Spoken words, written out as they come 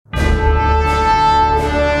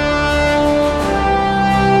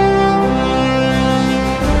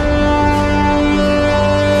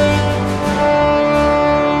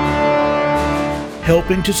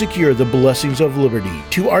helping to secure the blessings of liberty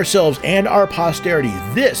to ourselves and our posterity.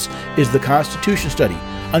 This is the Constitution Study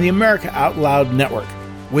on the America Out Loud Network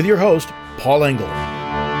with your host, Paul Engel.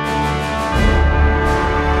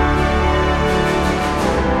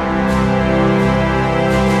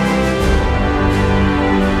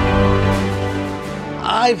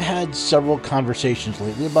 I've had several conversations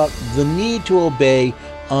lately about the need to obey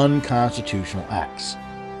unconstitutional acts.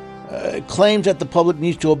 Claims that the public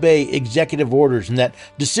needs to obey executive orders and that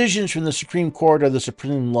decisions from the Supreme Court are the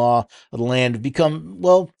supreme law of the land have become,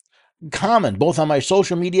 common, both on my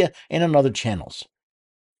social media and on other channels.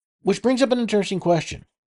 Which brings up an interesting question.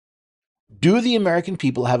 Do the American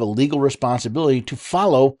people have a legal responsibility to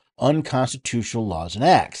follow unconstitutional laws and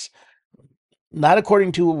acts? Not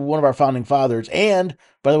according to one of our founding fathers and,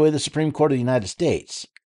 by the way, the Supreme Court of the United States.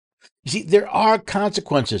 You see, there are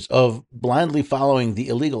consequences of blindly following the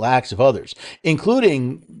illegal acts of others,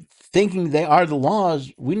 including thinking they are the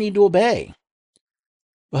laws we need to obey.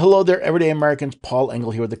 Well, hello there, everyday Americans. Paul Engel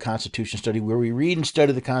here with the Constitution Study, where we read and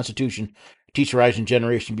study the Constitution, teach, rise, and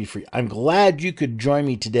generation be free. I'm glad you could join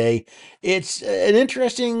me today. It's an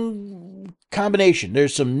interesting combination.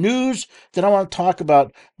 There's some news that I want to talk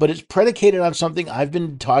about, but it's predicated on something I've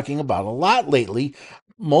been talking about a lot lately,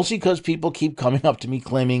 mostly because people keep coming up to me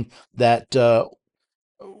claiming that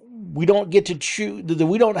we don't get to choose, that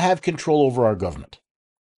we don't have control over our government.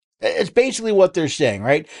 It's basically what they're saying,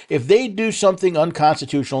 right? If they do something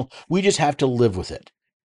unconstitutional, we just have to live with it.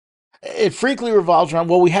 It frequently revolves around,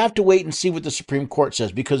 we have to wait and see what the Supreme Court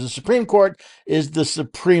says, because the Supreme Court is the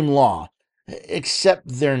supreme law, except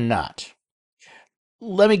they're not.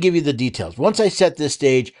 Let me give you the details. Once I set this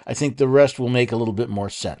stage, I think the rest will make a little bit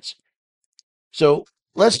more sense. So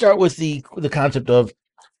let's start with the concept of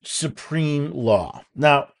supreme law.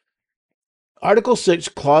 Now, Article 6,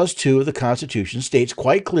 Clause 2 of the Constitution states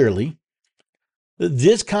quite clearly,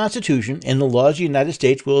 this Constitution and the laws of the United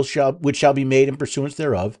States which shall be made in pursuance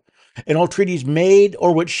thereof, and all treaties made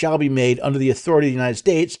or which shall be made under the authority of the United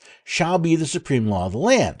States shall be the supreme law of the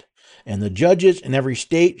land. And the judges in every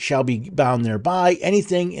state shall be bound thereby,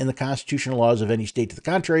 anything in the constitutional laws of any state to the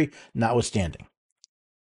contrary, notwithstanding.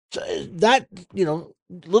 So that,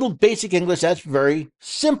 little basic English, that's very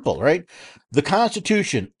simple, right? The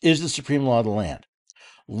Constitution is the supreme law of the land.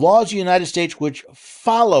 Laws of the United States which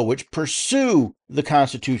pursue the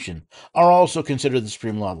Constitution are also considered the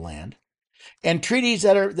supreme law of the land. And treaties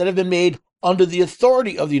that have been made under the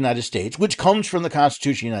authority of the United States, which comes from the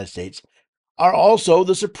Constitution of the United States, are also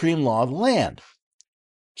the supreme law of the land.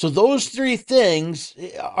 So those three things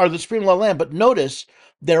are the supreme law of the land, but notice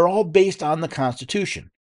they're all based on the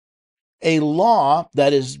Constitution. A law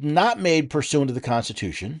that is not made pursuant to the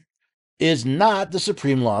Constitution is not the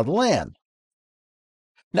supreme law of the land.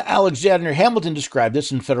 Now, Alexander Hamilton described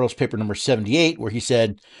this in Federalist Paper number 78, where he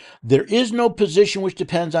said, "There is no position which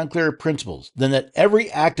depends on clearer principles than that every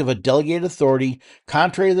act of a delegated authority,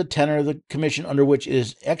 contrary to the tenor of the commission under which it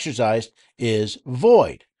is exercised, is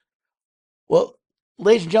void." Well,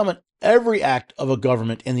 ladies and gentlemen, every act of a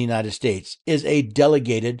government in the United States is a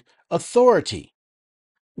delegated authority.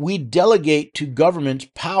 We delegate to governments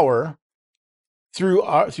power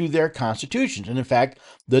through their constitutions. And in fact,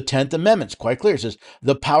 the 10th Amendment is quite clear. It says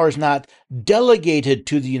the power is not delegated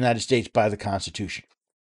to the United States by the Constitution.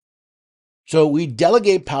 So we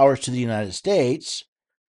delegate powers to the United States.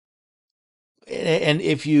 And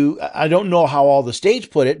I don't know how all the states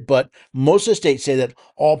put it, but most of the states say that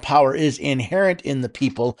all power is inherent in the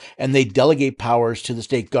people and they delegate powers to the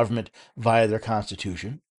state government via their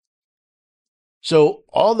constitution. So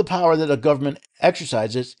all the power that a government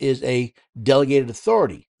exercises is a delegated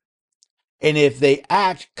authority. And if they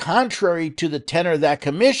act contrary to the tenor of that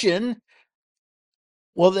commission,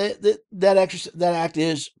 that act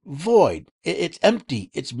is void. It's empty.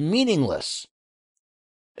 It's meaningless.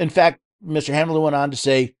 In fact, Mr. Hamilton went on to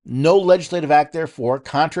say, no legislative act, therefore,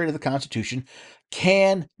 contrary to the Constitution,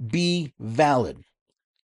 can be valid.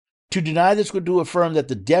 To deny this would to affirm that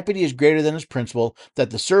the deputy is greater than his principal, that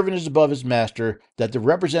the servant is above his master, that the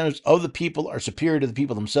representatives of the people are superior to the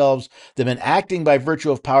people themselves, that men acting by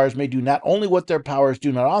virtue of powers may do not only what their powers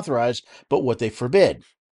do not authorize, but what they forbid.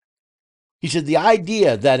 He said the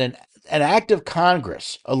idea that an act of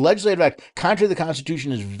Congress, a legislative act contrary to the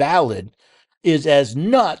Constitution, is valid is as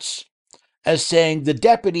nuts as saying the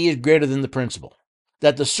deputy is greater than the principal,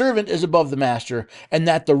 that the servant is above the master, and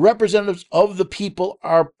that the representatives of the people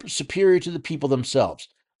are superior to the people themselves.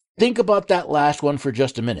 Think about that last one for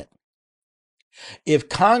just a minute. If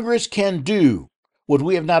Congress can do what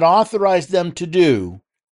we have not authorized them to do,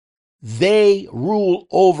 they rule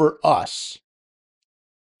over us.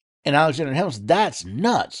 And Alexander Hamilton, that's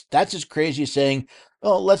nuts. That's as crazy as saying,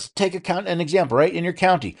 oh, let's take an example, right? In your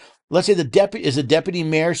county, let's say is the deputy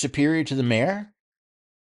mayor superior to the mayor?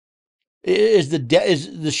 Is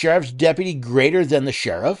the sheriff's deputy greater than the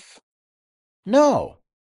sheriff? No.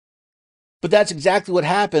 But that's exactly what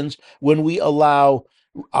happens when we allow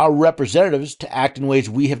our representatives to act in ways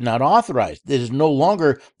we have not authorized. It is no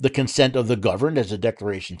longer the consent of the governed, as the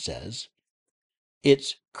Declaration says.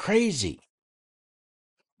 It's crazy.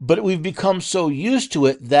 But we've become so used to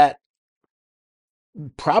it that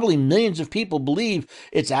probably millions of people believe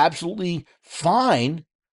it's absolutely fine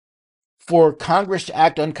for Congress to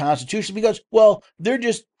act unconstitutionally because, well, they're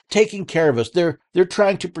just taking care of us. They're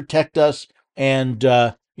trying to protect us, and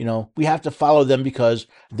we have to follow them because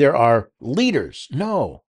they're our leaders.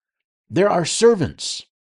 No, they're our servants.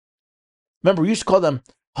 Remember, we used to call them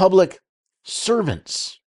public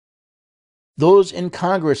servants. Those in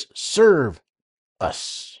Congress serve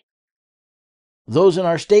us. Those in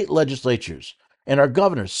our state legislatures and our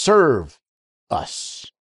governors serve us.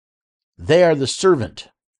 They are the servant.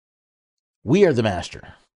 We are the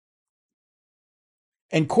master.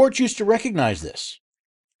 And courts used to recognize this.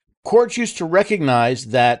 Courts used to recognize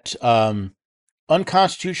that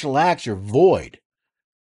unconstitutional acts are void,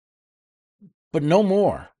 but no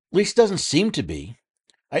more. At least it doesn't seem to be.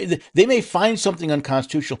 They may find something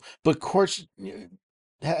unconstitutional, but courts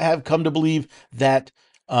have come to believe that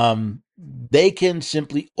they can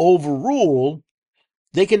simply overrule.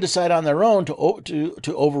 They can decide on their own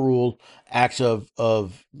to overrule acts of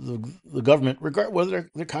the government, regardless whether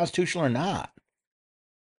they're constitutional or not.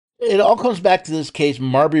 It all comes back to this case,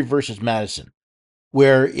 Marbury versus Madison,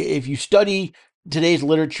 where if you study today's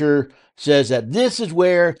literature, says that this is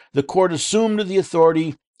where the court assumed the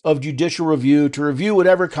authority of judicial review to review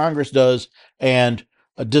whatever Congress does and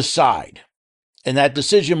decide. And that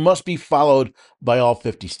decision must be followed by all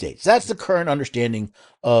 50 states. That's the current understanding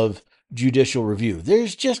of judicial review.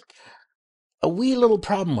 There's just a wee little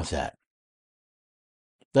problem with that.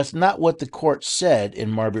 That's not what the court said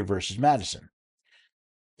in Marbury versus Madison.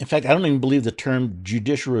 In fact, I don't even believe the term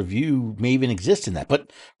judicial review may even exist in that,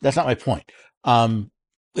 but that's not my point.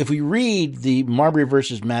 If we read the Marbury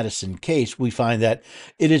versus Madison case, we find that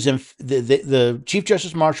it is the Chief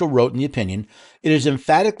Justice Marshall wrote in the opinion, it is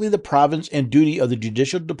emphatically the province and duty of the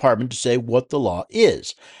judicial department to say what the law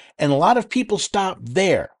is. And a lot of people stop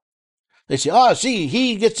there. They say, oh, see,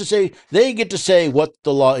 they get to say what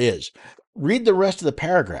the law is. Read the rest of the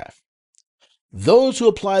paragraph. Those who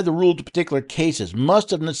apply the rule to particular cases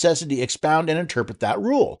must of necessity expound and interpret that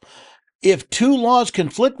rule. If two laws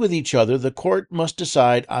conflict with each other, the court must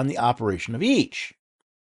decide on the operation of each.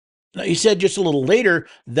 Now, he said just a little later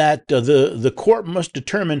that the court must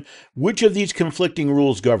determine which of these conflicting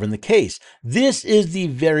rules govern the case. This is the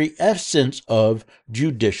very essence of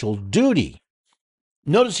judicial duty.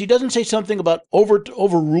 Notice he doesn't say something about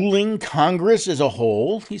overruling Congress as a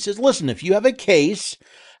whole. He says, listen, if you have a case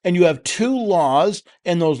and you have two laws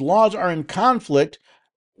and those laws are in conflict,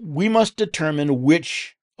 we must determine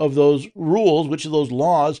which of those rules, which of those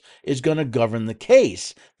laws is going to govern the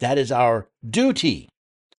case. That is our duty.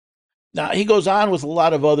 Now, he goes on with a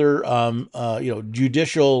lot of other,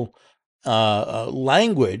 judicial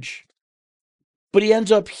language, but he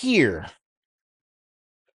ends up here.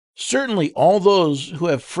 Certainly, all those who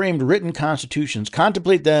have framed written constitutions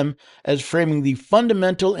contemplate them as framing the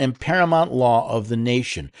fundamental and paramount law of the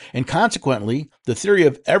nation. And consequently, the theory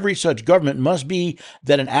of every such government must be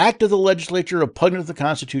that an act of the legislature repugnant to the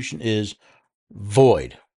Constitution is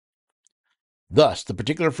void. Thus, the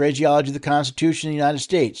particular phraseology of the Constitution of the United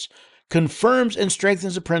States confirms and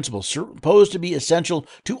strengthens the principle supposed to be essential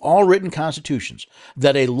to all written constitutions,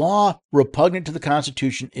 that a law repugnant to the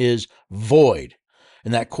Constitution is void,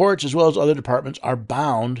 and that courts as well as other departments are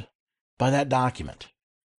bound by that document.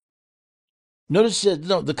 Notice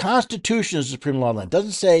that the Constitution is the supreme law of the land. It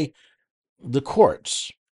doesn't say the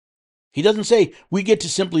courts. He doesn't say we get to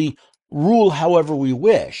simply rule however we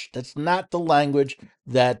wish. That's not the language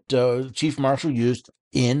that Chief Marshall used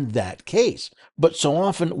in that case. But so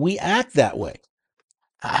often we act that way.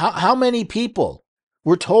 How many people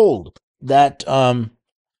were told that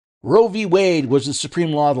Roe v. Wade was the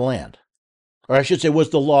supreme law of the land? Or I should say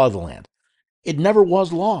was the law of the land. It never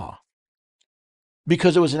was law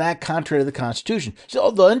because it was an act contrary to the Constitution. So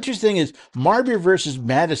the interesting thing is Marbury versus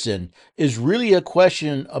Madison is really a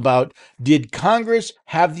question about, did Congress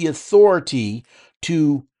have the authority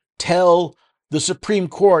to tell the Supreme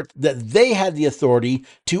Court that they had the authority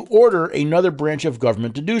to order another branch of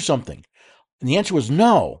government to do something? And the answer was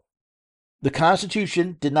no. The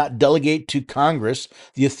Constitution did not delegate to Congress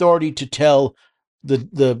the authority to tell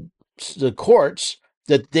the courts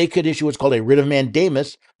that they could issue what's called a writ of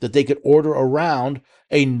mandamus, that they could order around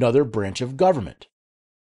another branch of government.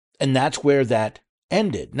 And that's where that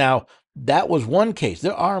ended. Now, that was one case.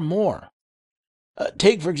 There are more.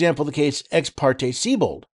 Take, for example, the case Ex parte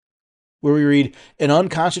Siebold, where we read, an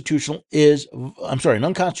unconstitutional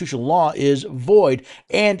law is void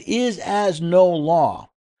and is as no law.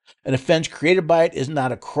 An offense created by it is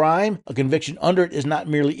not a crime. A conviction under it is not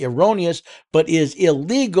merely erroneous, but is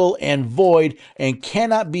illegal and void and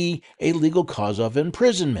cannot be a legal cause of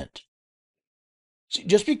imprisonment. See,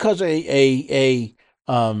 just because a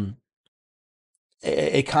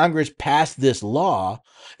Congress passed this law,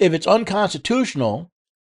 if it's unconstitutional,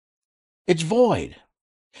 it's void.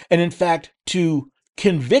 And in fact, to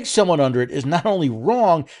convict someone under it is not only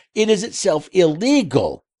wrong, it is itself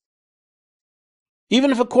illegal.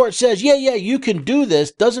 Even if a court says, yeah, you can do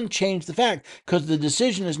this, doesn't change the fact, because the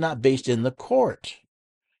decision is not based in the court.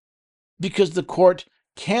 Because the court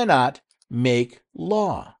cannot make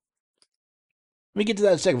law. Let me get to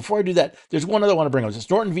that in a second. Before I do that, there's one other I want to bring up. It's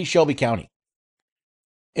Norton v. Shelby County.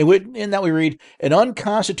 In that we read, an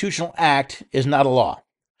unconstitutional act is not a law.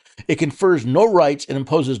 It confers no rights, it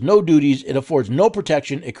imposes no duties, it affords no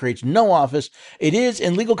protection, it creates no office. It is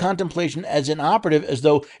in legal contemplation as inoperative as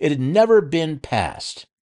though it had never been passed.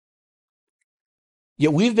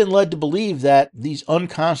 Yet we've been led to believe that these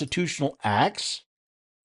unconstitutional acts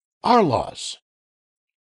are laws,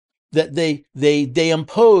 that they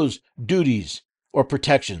impose duties or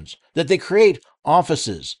protections, that they create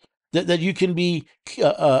offices, that you can be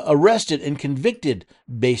arrested and convicted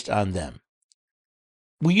based on them.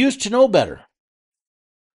 We used to know better,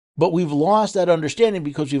 but we've lost that understanding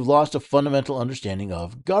because we've lost a fundamental understanding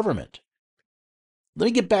of government. Let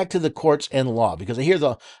me get back to the courts and the law, because I hear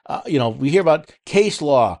we hear about case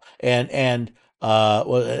law and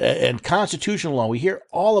constitutional law. We hear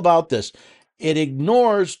all about this. It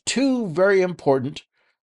ignores two very important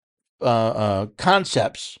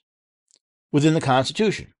concepts within the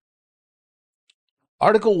Constitution.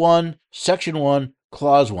 Article 1, Section 1,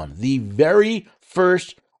 Clause 1, the very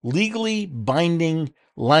first legally binding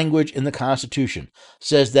language in the Constitution,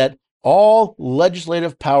 says that all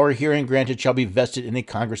legislative power herein granted shall be vested in a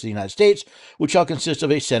Congress of the United States, which shall consist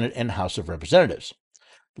of a Senate and House of Representatives.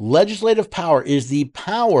 Legislative power is the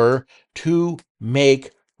power to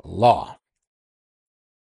make law.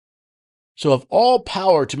 So if all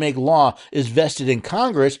power to make law is vested in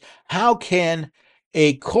Congress, how can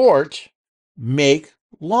a court make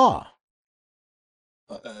law?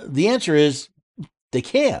 The answer is they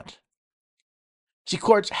can't. See,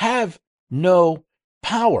 courts have no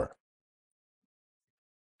power.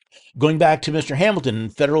 Going back to Mr. Hamilton in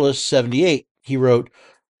Federalist 78, he wrote,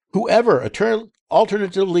 whoever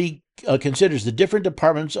alternatively considers the different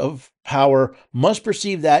departments of power must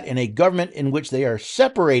perceive that in a government in which they are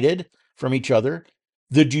separated from each other,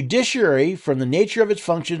 the judiciary, from the nature of its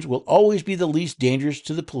functions, will always be the least dangerous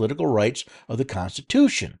to the political rights of the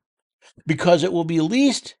Constitution, because it will be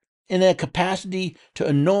least in a capacity to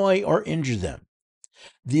annoy or injure them.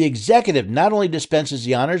 The executive not only dispenses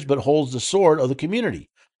the honors, but holds the sword of the community.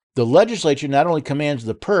 The legislature not only commands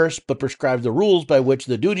the purse, but prescribes the rules by which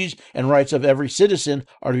the duties and rights of every citizen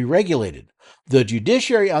are to be regulated. The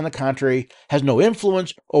judiciary, on the contrary, has no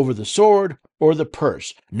influence over the sword or the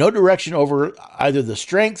purse, no direction over either the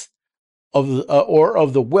strength of or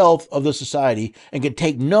of the wealth of the society, and can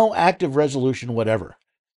take no active resolution whatever.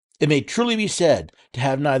 It may truly be said to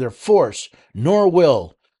have neither force nor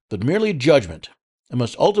will, but merely judgment, and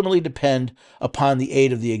must ultimately depend upon the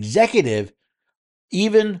aid of the executive,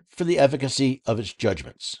 even for the efficacy of its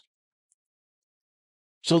judgments.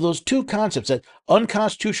 So those two concepts, that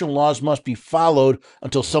unconstitutional laws must be followed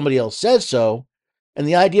until somebody else says so, and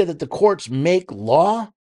the idea that the courts make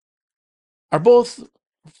law, are both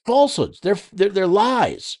falsehoods. They're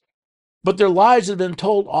lies. But they're lies that have been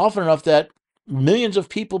told often enough that millions of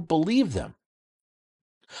people believe them.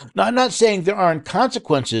 Now, I'm not saying there aren't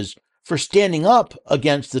consequences for standing up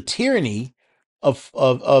against the tyranny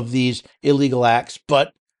of these illegal acts,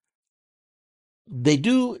 but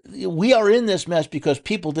we are in this mess because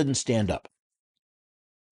people didn't stand up.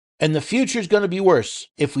 And the future is going to be worse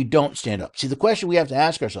if we don't stand up. See, the question we have to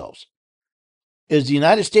ask ourselves is the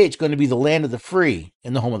United States going to be the land of the free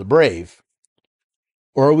and the home of the brave?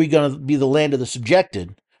 Or are we going to be the land of the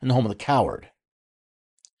subjected and the home of the coward?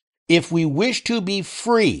 If we wish to be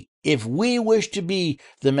free, if we wish to be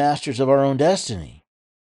the masters of our own destiny,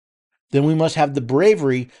 then we must have the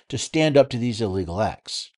bravery to stand up to these illegal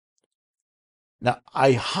acts. Now,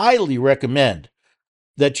 I highly recommend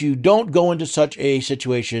that you don't go into such a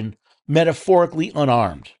situation metaphorically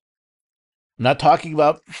unarmed. I'm not talking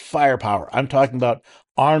about firepower. I'm talking about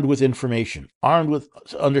armed with information, armed with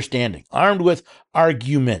understanding, armed with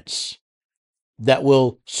arguments that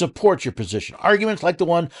will support your position. Arguments like the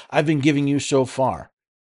one I've been giving you so far.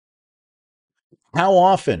 How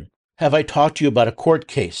often have I talked to you about a court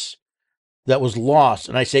case that was lost?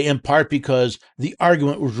 And I say in part because the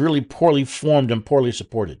argument was really poorly formed and poorly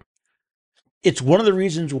supported. It's one of the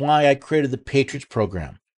reasons why I created the Patriots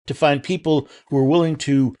program, to find people who are willing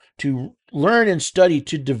to learn and study,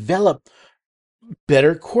 to develop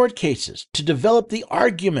better court cases, to develop the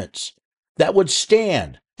arguments that would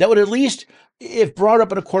stand, that would at least, if brought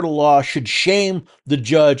up in a court of law, should shame the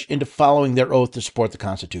judge into following their oath to support the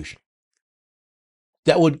Constitution.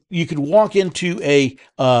 You could walk into a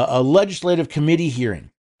legislative committee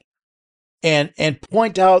hearing and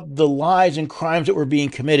point out the lies and crimes that were being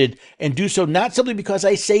committed, and do so not simply because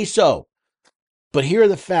I say so, but here are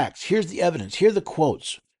the facts, here's the evidence, here are the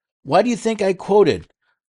quotes. Why do you think I quoted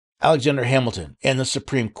Alexander Hamilton and the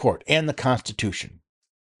Supreme Court and the Constitution?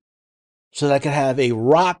 So that I could have a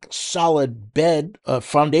rock-solid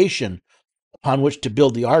foundation upon which to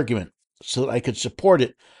build the argument, so that I could support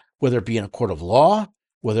it, whether it be in a court of law,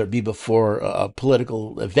 whether it be before a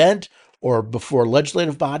political event or before a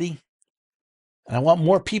legislative body. And I want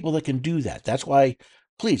more people that can do that. That's why,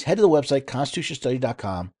 please head to the website,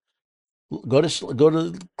 constitutionstudy.com. Go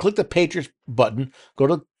to click the Patriots button, go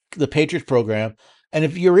to the Patriots program. And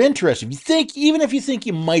if you're interested, even if you think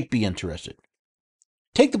you might be interested,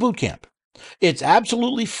 take the boot camp. It's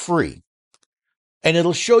absolutely free. And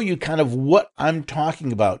it'll show you kind of what I'm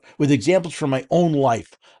talking about with examples from my own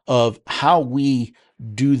life of how we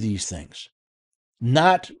do these things.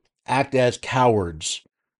 Not act as cowards,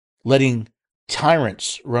 letting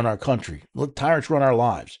tyrants run our country, let tyrants run our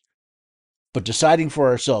lives, but deciding for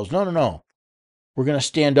ourselves, no, we're going to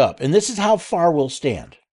stand up. And this is how far we'll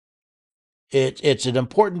stand. It's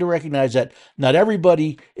important to recognize that not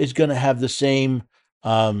everybody is going to have the same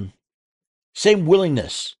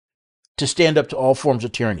willingness to stand up to all forms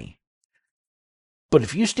of tyranny. But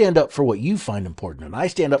if you stand up for what you find important, and I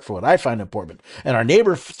stand up for what I find important, and our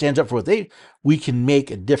neighbor stands up for what we can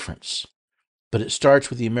make a difference. But it starts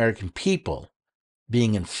with the American people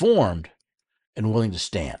being informed and willing to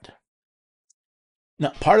stand. Now,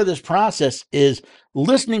 part of this process is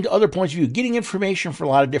listening to other points of view, getting information from a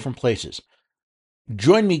lot of different places.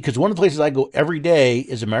 Join me, because one of the places I go every day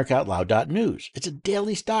is AmericaOutloud.news. It's a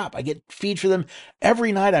daily stop. I get feeds for them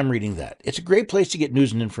every night. I'm reading that. It's a great place to get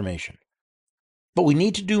news and information. But we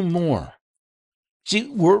need to do more. See,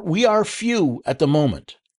 we are few at the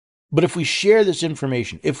moment. But if we share this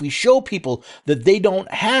information, if we show people that they don't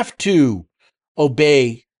have to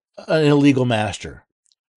obey an illegal master,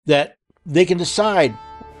 that they can decide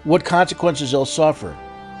what consequences they'll suffer,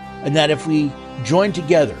 and that if we join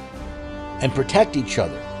together and protect each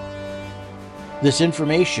other, this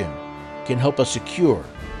information can help us secure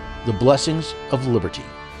the blessings of liberty.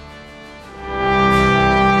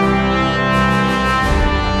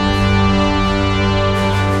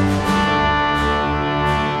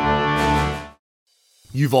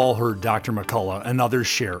 You've all heard Dr. McCullough and others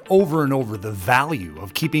share over and over the value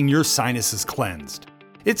of keeping your sinuses cleansed.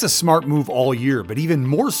 It's a smart move all year, but even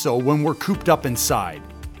more so when we're cooped up inside.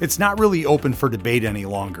 It's not really open for debate any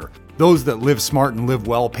longer. Those that live smart and live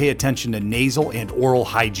well pay attention to nasal and oral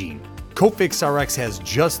hygiene. Cofix RX has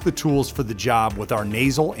just the tools for the job with our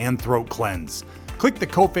nasal and throat cleanse. Click the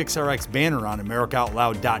Cofix RX banner on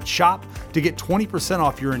AmericaOutloud.shop to get 20%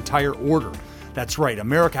 off your entire order. That's right,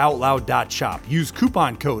 AmericaOutloud.shop. Use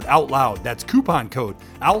coupon code OUTLOUD. That's coupon code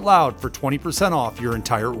OUTLOUD for 20% off your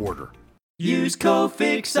entire order. Use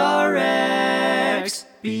Cofix RX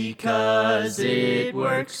because it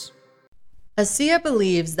works. ASEA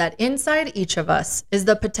believes that inside each of us is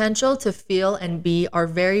the potential to feel and be our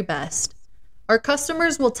very best. Our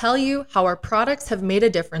customers will tell you how our products have made a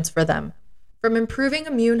difference for them, from improving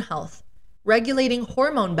immune health, regulating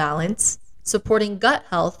hormone balance, supporting gut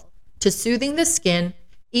health, to soothing the skin,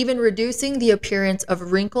 even reducing the appearance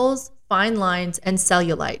of wrinkles, fine lines, and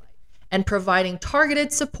cellulite, and providing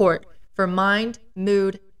targeted support for mind,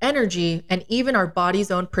 mood, energy, and even our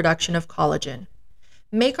body's own production of collagen.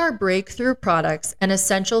 Make our breakthrough products an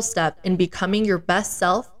essential step in becoming your best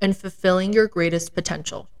self and fulfilling your greatest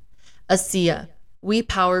potential. ASEA, we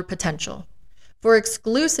power potential. For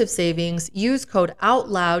exclusive savings, use code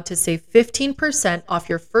OUTLOUD to save 15% off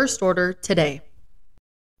your first order today.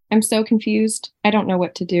 I'm so confused. I don't know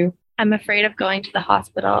what to do. I'm afraid of going to the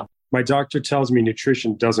hospital. My doctor tells me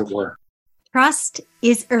nutrition doesn't work. Trust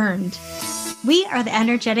is earned. We are the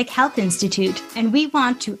Energetic Health Institute, and we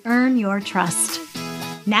want to earn your trust.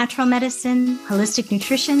 natural medicine, holistic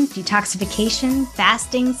nutrition, detoxification,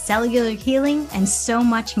 fasting, cellular healing, and so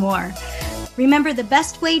much more. Remember, the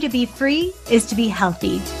best way to be free is to be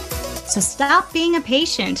healthy. So stop being a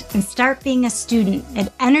patient and start being a student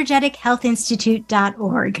at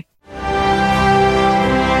energetichealthinstitute.org.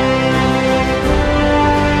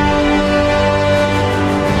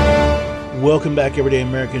 Welcome back, everyday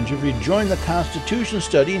Americans. You've rejoined the Constitution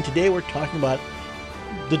study, and today we're talking about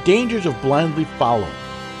the dangers of blindly following,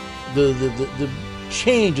 the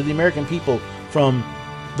change of the American people from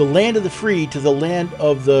the land of the free to the land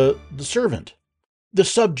of the servant, the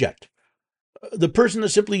subject, the person that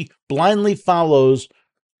simply blindly follows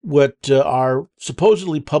what our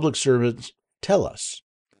supposedly public servants tell us.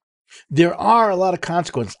 There are a lot of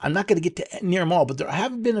consequences. I'm not going to get to near them all, but there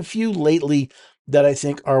have been a few lately that I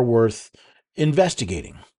think are worth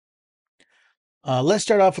investigating. Let's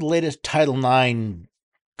start off with the latest Title IX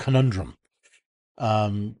conundrum.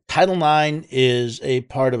 Title IX is a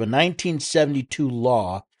part of a 1972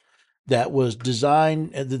 law that was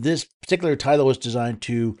designed, this particular title was designed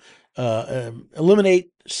to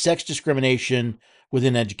eliminate sex discrimination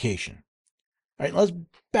within education. All right, let's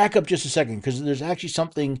back up just a second because there's actually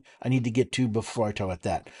something I need to get to before I talk about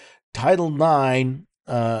that. Title IX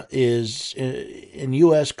is in the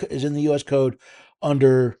U.S. Code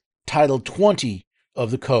under Title 20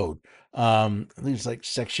 of the Code. I think it's like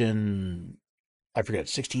section, I forget,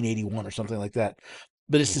 1681 or something like that.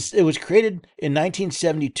 But it was created in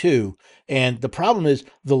 1972, and the problem is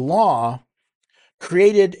the law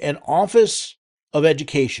created an Office of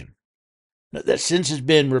Education that since has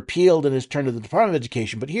been repealed and has turned to the Department of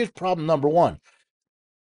Education. But here's problem number one.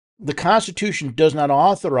 The Constitution does not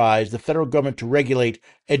authorize the federal government to regulate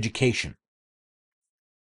education.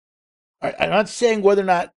 I'm not saying whether or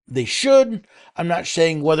not they should. I'm not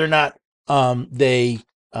saying whether or not what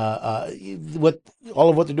all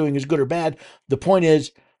of what they're doing is good or bad. The point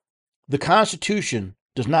is, the Constitution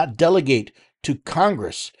does not delegate to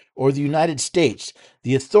Congress or the United States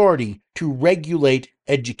the authority to regulate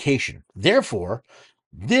education. Therefore,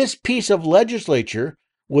 this piece of legislature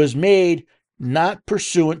was made not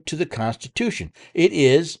pursuant to the Constitution. It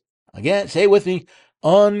is, again, say it with me,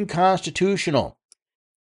 unconstitutional.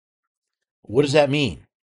 What does that mean?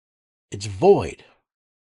 It's void.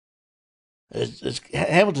 It's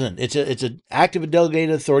Hamilton. It's an act of a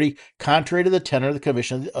delegated authority contrary to the tenor of the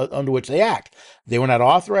commission under which they act. They were not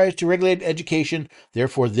authorized to regulate education.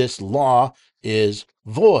 Therefore, this law is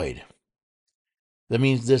void. That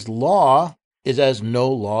means this law is as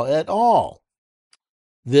no law at all.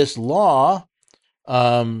 This law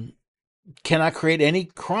cannot create any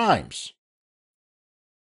crimes.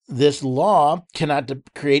 This law cannot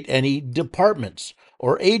create any departments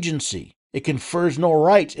or agency. It confers no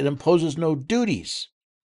rights. It imposes no duties.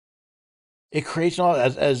 It creates no,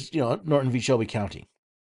 as Norton v. Shelby County.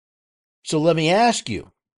 So let me ask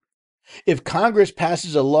you, if Congress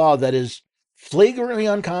passes a law that is flagrantly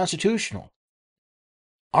unconstitutional,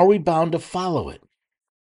 are we bound to follow it?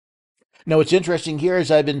 Now, what's interesting here is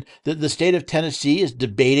the state of Tennessee is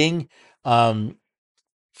debating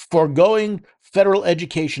foregoing federal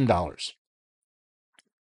education dollars.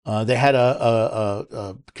 They had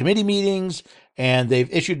a committee meetings, and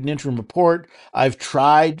they've issued an interim report. I've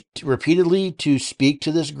tried repeatedly to speak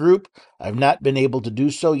to this group. I've not been able to do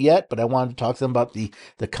so yet, but I wanted to talk to them about the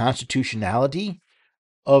constitutionality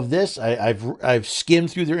of this. I've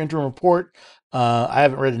skimmed through their interim report. I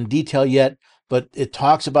haven't read in detail yet, but it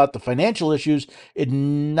talks about the financial issues. It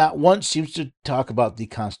not once seems to talk about the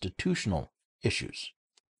constitutional issues.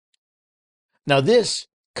 Now, this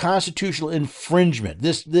constitutional infringement,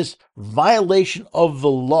 this violation of the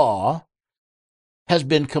law has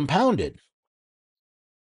been compounded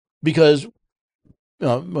because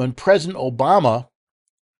when President Obama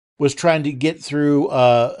was trying to get through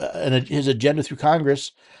his agenda through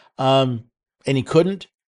Congress, and he couldn't,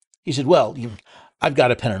 he said, well, I've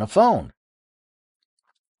got a pen and a phone.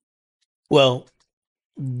 Well,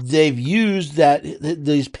 they've used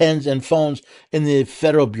these pens and phones in the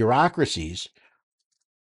federal bureaucracies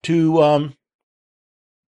to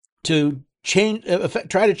change,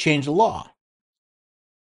 try to change the law.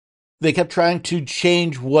 They kept trying to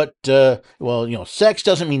change what, sex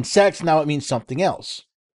doesn't mean sex. Now it means something else.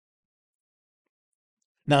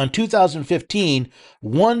 Now, in 2015,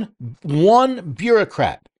 one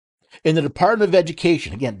bureaucrat in the Department of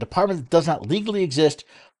Education, again, department that does not legally exist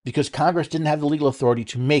because Congress didn't have the legal authority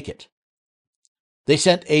to make it, they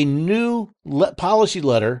sent a new policy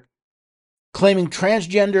letter claiming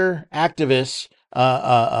transgender activists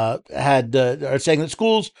are saying that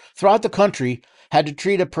schools throughout the country had to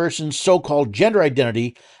treat a person's so-called gender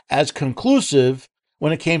identity as conclusive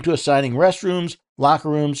when it came to assigning restrooms, locker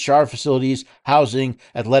rooms, shower facilities, housing,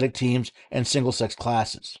 athletic teams, and single-sex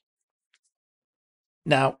classes.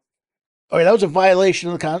 Now, all right, that was a violation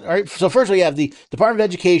of the all right. So first, we have the Department of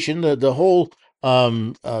Education. The whole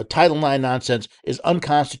Title IX nonsense is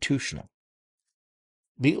unconstitutional.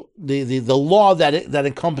 The law that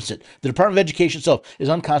encompasses it, the Department of Education itself, is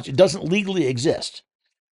unconstitutional. It doesn't legally exist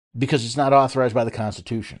because it's not authorized by the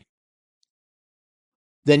Constitution.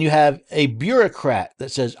 Then you have a bureaucrat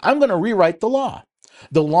that says, "I'm going to rewrite the law.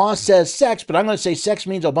 The law says sex, but I'm going to say sex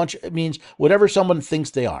means it means whatever someone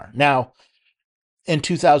thinks they are." Now, in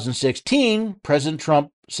 2016, President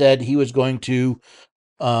Trump said he was going to,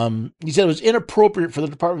 he said it was inappropriate for the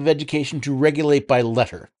Department of Education to regulate by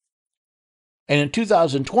letter. And in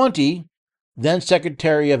 2020, then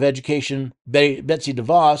Secretary of Education Betsy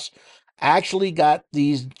DeVos actually got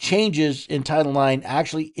these changes in Title IX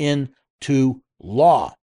actually into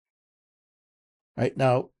law. Right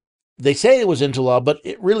now, they say it was into law, but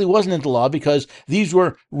it really wasn't into law because these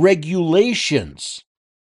were regulations.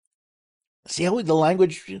 See how the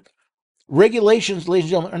language, regulations, ladies and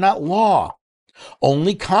gentlemen, are not law.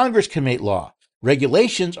 Only Congress can make law.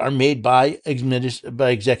 Regulations are made by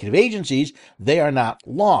executive agencies. They are not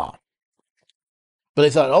law. But they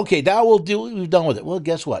thought, okay, now we've done with it. Well,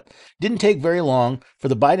 guess what? Didn't take very long for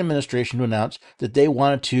the Biden administration to announce that they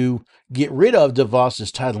wanted to get rid of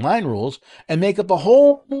DeVos's Title IX rules and make up a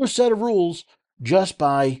whole new set of rules just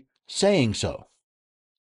by saying so.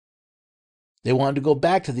 They wanted to go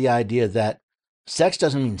back to the idea that sex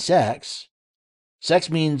doesn't mean sex. Sex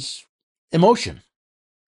means emotion,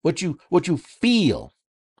 what you feel.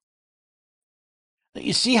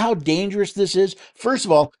 You see how dangerous this is? First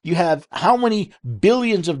of all, you have how many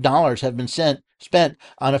billions of dollars have been spent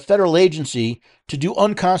on a federal agency to do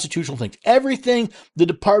unconstitutional things. Everything the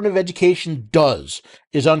Department of Education does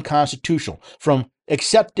is unconstitutional, from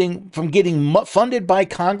getting funded by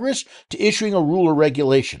Congress to issuing a rule or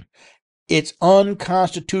regulation. It's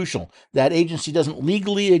unconstitutional. That agency doesn't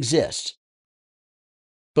legally exist.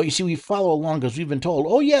 But you see, we follow along because we've been told,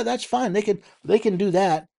 oh yeah, that's fine. They can do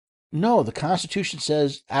that. No, the Constitution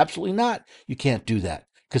says absolutely not. You can't do that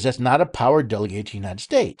because that's not a power delegated to the United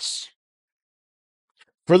States.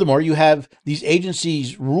 Furthermore, you have these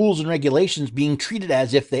agencies' rules and regulations being treated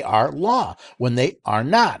as if they are law when they are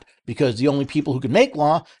not, because the only people who can make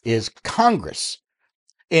law is Congress.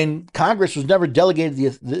 And Congress was never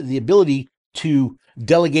delegated the ability to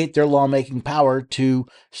delegate their lawmaking power to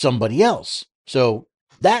somebody else. So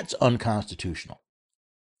that's unconstitutional.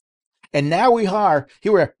 And now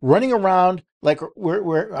we're running around like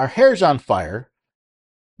we're our hair's on fire,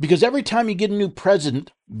 because every time you get a new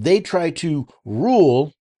president, they try to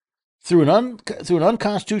rule through an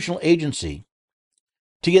unconstitutional agency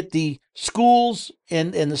to get the schools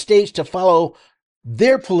and the states to follow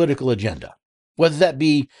their political agenda. Whether that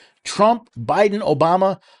be Trump, Biden,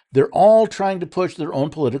 Obama, they're all trying to push their own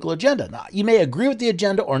political agenda. Now, you may agree with the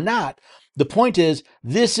agenda or not. The point is,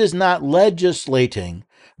 this is not legislating.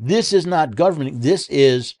 This is not governing. This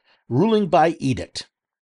is ruling by edict.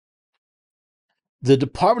 The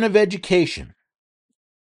Department of Education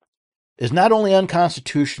is not only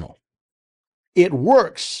unconstitutional, it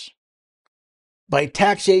works by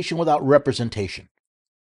taxation without representation.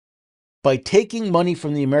 By taking money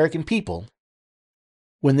from the American people,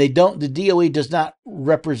 when they don't, the DOE does not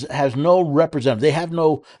has no representative.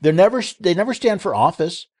 They never stand for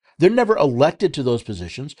office. They're never elected to those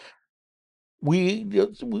positions.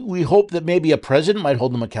 We hope that maybe a president might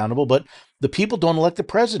hold them accountable, but the people don't elect the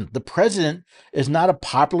president. The president is not a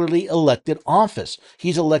popularly elected office.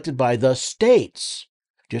 He's elected by the states.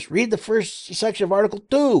 Just read the first section of Article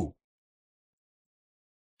 2.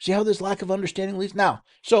 See how this lack of understanding leads? Now,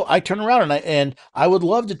 so I turn around and I would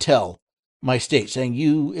love to tell my state,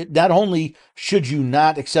 saying not only should you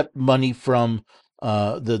not accept money from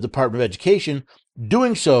the Department of Education,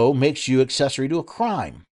 doing so makes you accessory to a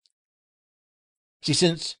crime. See,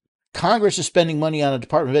 since Congress is spending money on a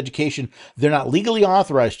Department of Education they're not legally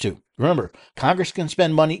authorized to. Remember, Congress can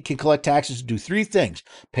spend money, can collect taxes to do three things: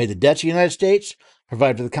 pay the debts of the United States,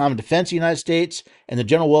 provide for the common defense of the United States, and the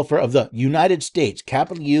general welfare of the United States,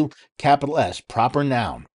 capital U, capital S, proper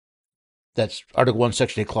noun. That's Article 1,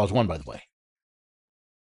 Section 8, Clause 1, by the way.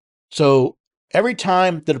 So every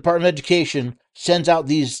time the Department of Education sends out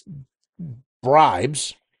these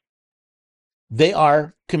bribes, they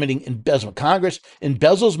are committing embezzlement. Congress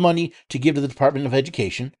embezzles money to give to the Department of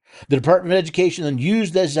Education. The Department of Education then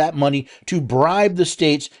uses that money to bribe the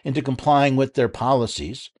states into complying with their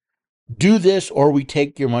policies. Do this or we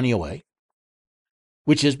take your money away,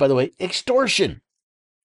 which is, by the way, extortion.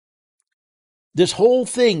 This whole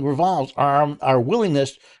thing revolves around our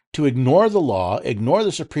willingness to ignore the law, ignore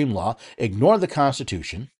the supreme law, ignore the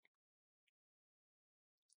Constitution.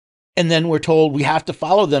 And then we're told we have to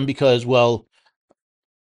follow them because, well,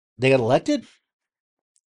 they got elected.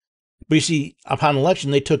 But you see, upon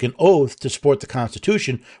election, they took an oath to support the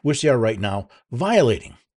Constitution, which they are right now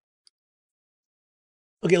violating.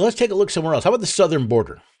 Okay, let's take a look somewhere else. How about the southern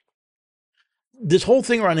border? This whole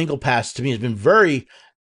thing around Eagle Pass to me has been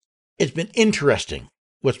it's been interesting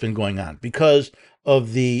what's been going on because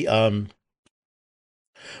of the, well,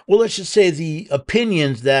 let's just say the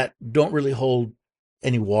opinions that don't really hold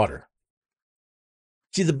any water.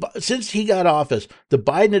 See, since he got office, the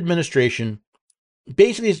Biden administration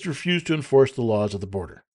basically has refused to enforce the laws of the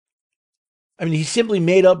border. I mean, he simply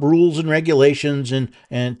made up rules and regulations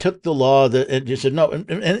and took the law and just said no.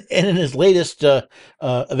 And in his latest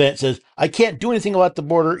event says, I can't do anything about the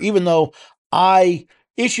border, even though I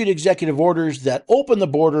issued executive orders that open the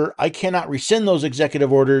border. I cannot rescind those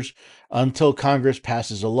executive orders until Congress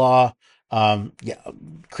passes a law.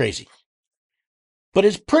 Crazy. But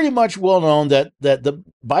it's pretty much well known that the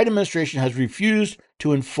Biden administration has refused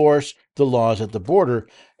to enforce the laws at the border.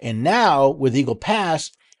 And now with Eagle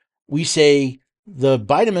Pass, we say the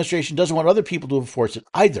Biden administration doesn't want other people to enforce it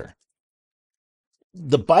either.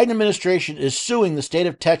 The Biden administration is suing the state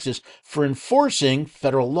of Texas for enforcing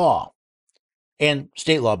federal law and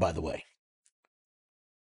state law, by the way.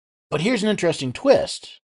 But here's an interesting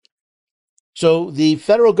twist. So the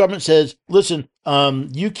federal government says, listen,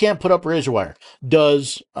 you can't put up razor wire.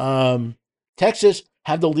 Does Texas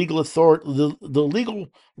have the legal authority, the legal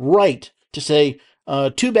right to say,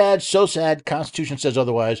 too bad, so sad, Constitution says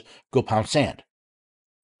otherwise, go pound sand?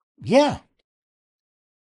 Yeah.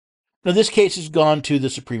 Now, this case has gone to the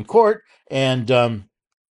Supreme Court, and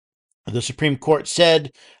the Supreme Court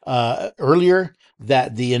said earlier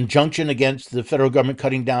that the injunction against the federal government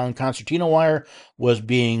cutting down concertina wire was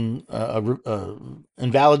being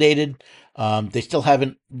invalidated. They still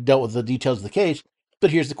haven't dealt with the details of the case,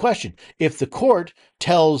 but here's the question. If the court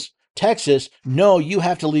tells Texas, no, you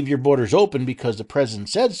have to leave your borders open because the president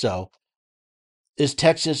said so, is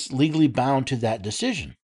Texas legally bound to that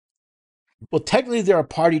decision? Well, technically they're a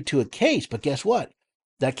party to a case, but guess what?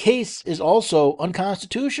 That case is also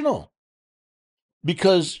unconstitutional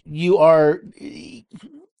because you are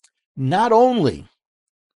not only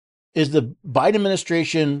is the Biden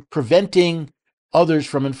administration preventing others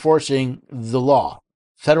from enforcing the law,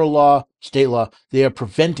 federal law, state law, they are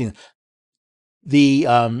preventing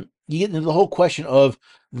you get into the whole question of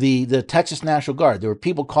the Texas National Guard. There were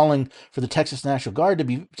people calling for the Texas National Guard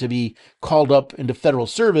to be called up into federal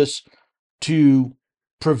service to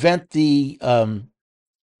prevent the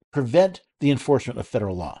enforcement of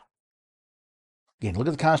federal law. Again, look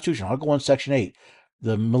at the Constitution, Article 1, Section 8.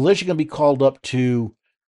 The militia can be called up to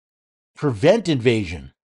prevent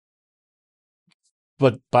invasion,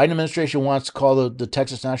 but Biden administration wants to call the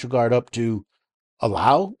Texas National Guard up to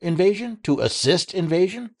allow invasion, to assist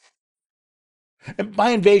invasion. And by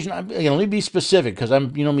invasion, let me be specific because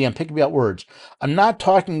I'm picking out words. I'm not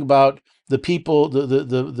talking about the people,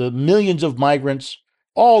 the millions of migrants,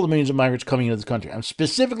 all the millions of migrants coming into this country. I'm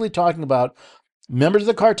specifically talking about members of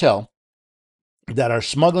the cartel that are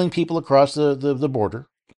smuggling people across the border,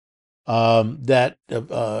 that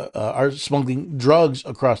are smuggling drugs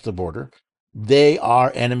across the border. They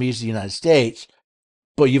are enemies of the United States.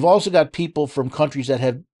 But you've also got people from countries that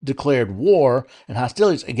have declared war and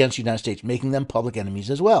hostilities against the United States, making them public enemies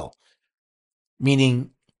as well. Meaning,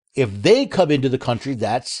 if they come into the country,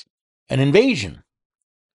 that's an invasion.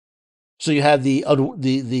 So you have the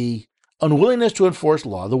unwillingness to enforce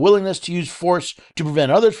law, the willingness to use force to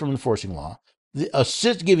prevent others from enforcing law,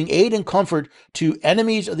 the giving aid and comfort to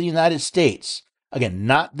enemies of the United States. Again,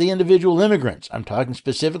 not the individual immigrants. I'm talking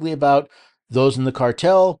specifically about those in the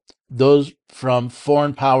cartel, those from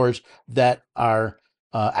foreign powers that are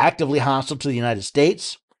actively hostile to the United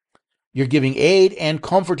States. You're giving aid and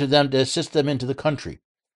comfort to them to assist them into the country,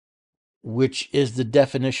 which is the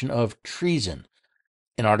definition of treason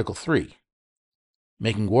in Article 3.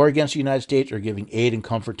 Making war against the United States or giving aid and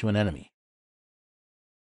comfort to an enemy.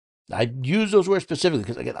 I use those words specifically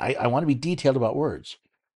because, again, I want to be detailed about words.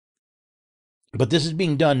 But this is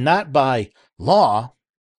being done not by law,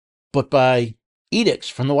 but by edicts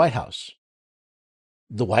from the White House.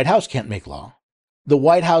 The White House can't make law. The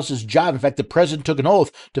White House's job, in fact, the president took an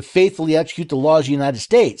oath to faithfully execute the laws of the United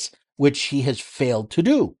States, which he has failed to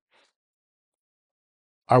do.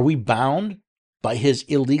 Are we bound by his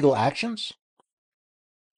illegal actions?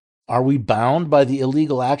 Are we bound by the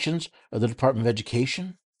illegal actions of the Department of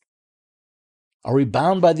Education? Are we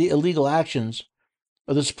bound by the illegal actions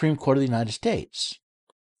or the Supreme Court of the United States.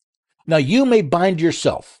 Now, you may bind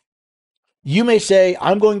yourself. You may say,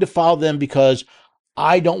 I'm going to follow them because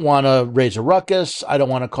I don't want to raise a ruckus, I don't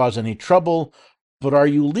want to cause any trouble, but are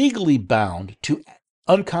you legally bound to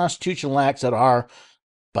unconstitutional acts that are,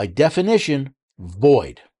 by definition,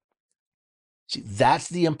 void? See, that's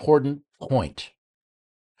the important point.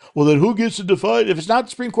 Well, then who gets to decide? If it's not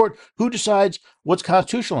the Supreme Court, who decides what's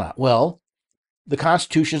constitutional or not? Well, the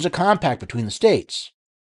Constitution is a compact between the states.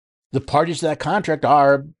 The parties to that contract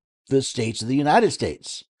are the states of the United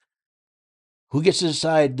States. Who gets to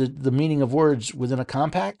decide the meaning of words within a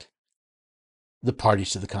compact? The parties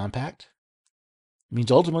to the compact. It means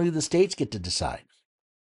ultimately the states get to decide.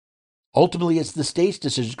 Ultimately, it's the states'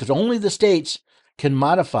 decision because only the states can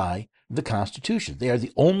modify the Constitution. They are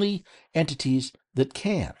the only entities that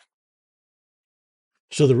can.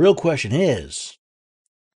 So the real question is,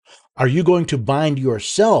 are you going to bind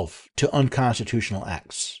yourself to unconstitutional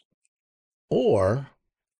acts? Or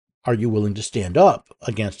are you willing to stand up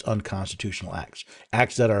against unconstitutional acts,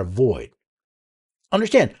 acts that are void?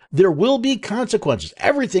 Understand, there will be consequences.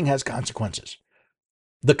 Everything has consequences.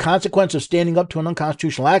 The consequence of standing up to an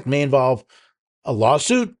unconstitutional act may involve a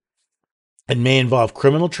lawsuit. It may involve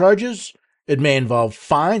criminal charges. It may involve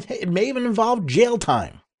fines. It may even involve jail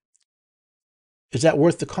time. Is that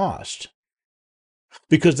worth the cost?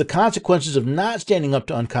 Because the consequences of not standing up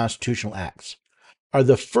to unconstitutional acts are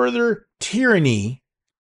the further tyranny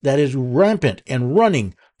that is rampant and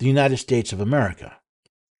running the United States of America.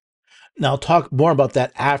 Now, I'll talk more about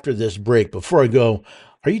that after this break. Before I go,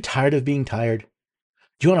 are you tired of being tired?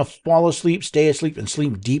 Do you want to fall asleep, stay asleep, and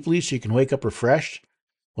sleep deeply so you can wake up refreshed?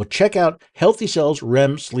 Well, check out Healthy Cell's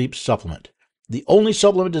REM Sleep Supplement, the only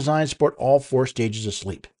supplement designed to support all 4 stages of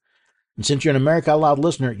sleep. And since you're an America Out Loud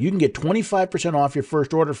listener, you can get 25% off your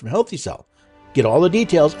first order from Healthy Cell. Get all the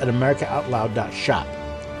details at americaoutloud.shop.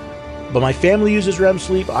 But my family uses REM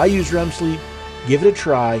Sleep. I use REM Sleep. Give it a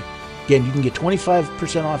try. Again, you can get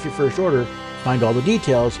 25% off your first order. Find all the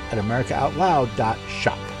details at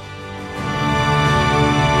americaoutloud.shop.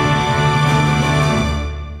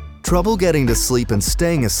 Trouble getting to sleep and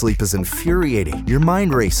staying asleep is infuriating. Your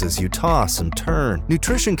mind races, you toss and turn.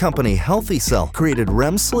 Nutrition company Healthy Cell created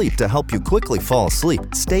REM Sleep to help you quickly fall asleep,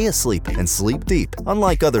 stay asleep, and sleep deep.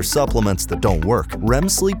 Unlike other supplements that don't work, REM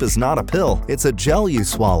Sleep is not a pill. It's a gel you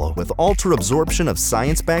swallow with ultra-absorption of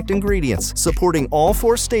science-backed ingredients supporting all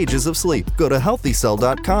 4 stages of sleep. Go to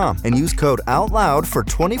healthycell.com and use code OUTLOUD for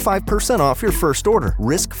 25% off your first order.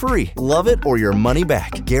 Risk-free. Love it or your money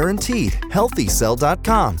back. Guaranteed.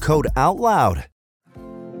 Healthycell.com. Code OUTLOUD.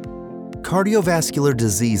 Cardiovascular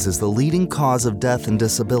disease is the leading cause of death and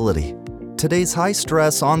disability. Today's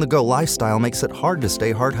high-stress, on-the-go lifestyle makes it hard to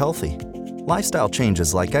stay heart healthy. Lifestyle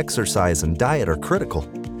changes like exercise and diet are critical,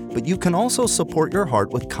 but you can also support your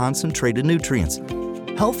heart with concentrated nutrients.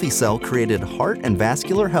 Healthy Cell created Heart and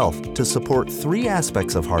Vascular Health to support 3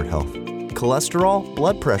 aspects of heart health: cholesterol,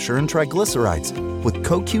 blood pressure, and triglycerides, with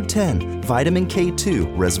CoQ10, vitamin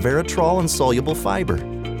K2, resveratrol, and soluble fiber.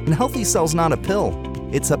 And Healthy Cell's not a pill.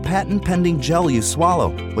 It's a patent-pending gel you swallow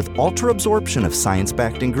with ultra-absorption of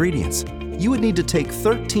science-backed ingredients. You would need to take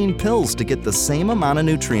 13 pills to get the same amount of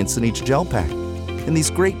nutrients in each gel pack. And these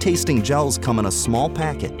great-tasting gels come in a small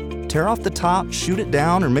packet. Tear off the top, shoot it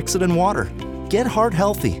down, or mix it in water. Get heart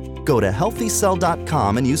healthy. Go to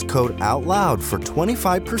healthycell.com and use code OUTLOUD for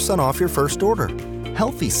 25% off your first order.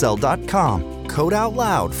 Healthycell.com. Code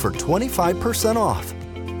OUTLOUD for 25% off.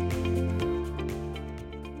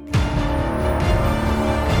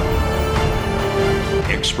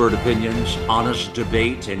 Expert opinions, honest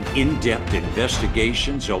debate, and in-depth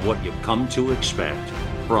investigations are what you've come to expect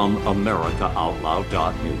from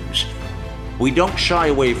AmericaOutloud.news. We don't shy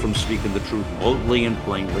away from speaking the truth boldly and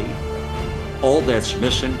plainly. All that's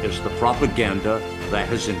missing is the propaganda that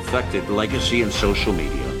has infected legacy and social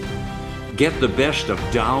media. Get the best of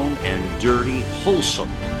down and dirty,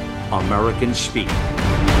 wholesome American speak.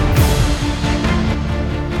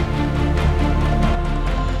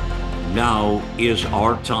 Now is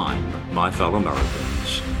our time, my fellow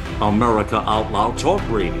Americans. America Out Loud Talk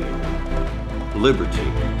Radio.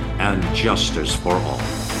 Liberty and justice for all.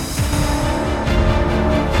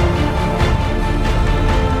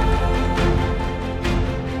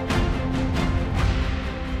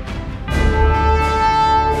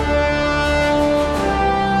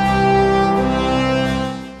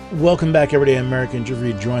 Welcome back, everyday Americans. You've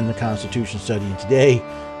rejoined the Constitution study, and today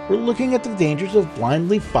we're looking at the dangers of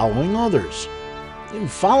blindly following others,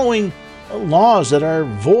 following laws that are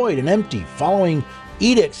void and empty, following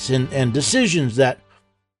edicts and decisions that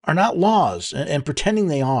are not laws and pretending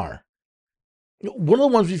they are. One of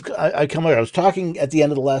the ones I come out. I was talking at the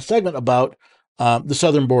end of the last segment about the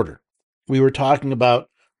southern border. We were talking about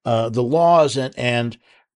the laws and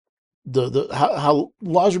the how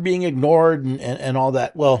laws are being ignored and all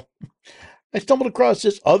that. Well, I stumbled across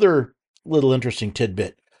this other little interesting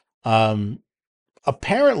tidbit. Apparently,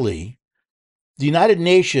 the United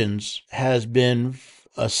Nations has been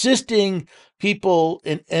assisting people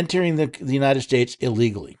in entering the United States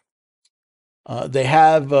illegally. They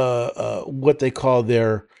have what they call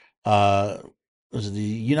their the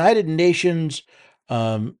United Nations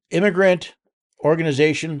Immigrant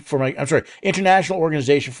Organization for International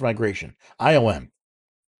Organization for Migration, IOM.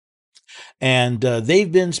 And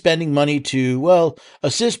they've been spending money to, well,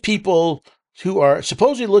 assist people who are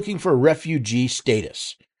supposedly looking for refugee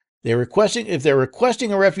status. If they're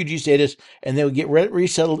requesting a refugee status, and they would get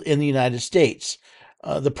resettled in the United States.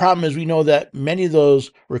 The problem is we know that many of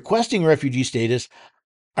those requesting refugee status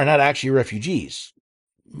are not actually refugees.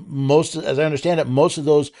 As I understand it, most of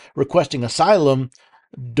those requesting asylum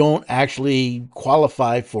don't actually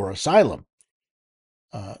qualify for asylum.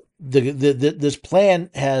 This plan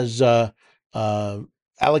has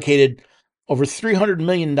allocated over $300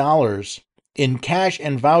 million in cash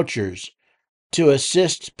and vouchers to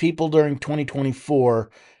assist people during 2024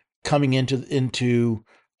 coming into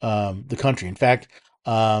the country. In fact,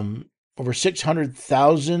 over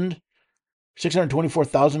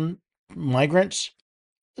 624,000 migrants,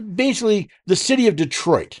 basically the city of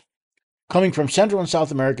Detroit, coming from Central and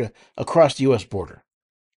South America across the U.S. border.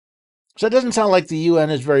 So it doesn't sound like the UN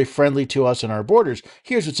is very friendly to us and our borders.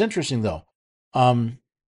 Here's what's interesting, though.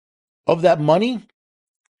 Of that money,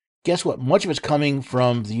 guess what? Much of it's coming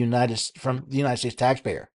from the United States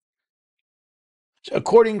taxpayer. So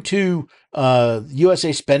according to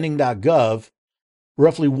USAspending.gov,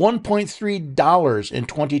 roughly $1.3 in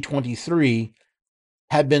 2023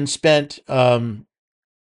 have been spent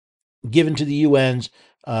given to the UN's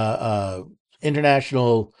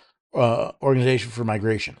International Organization for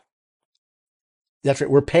Migration. That's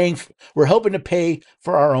right. We're helping to pay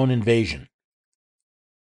for our own invasion.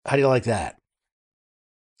 How do you like that?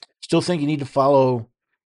 Still think you need to follow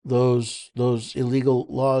those illegal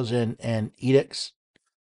laws and edicts?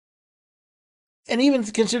 And even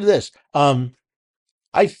consider this.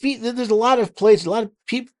 I feel that there's a lot of places, a lot of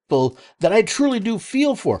people that I truly do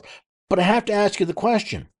feel for. But I have to ask you the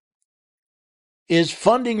question. Is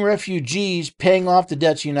funding refugees paying off the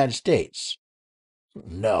debts of the United States?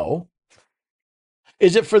 No.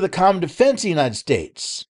 Is it for the common defense of the United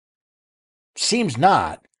States? Seems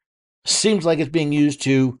not. Seems like it's being used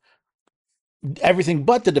to everything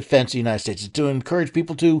but the defense of the United States. It's to encourage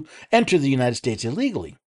people to enter the United States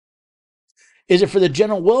illegally. Is it for the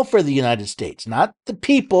general welfare of the United States? Not the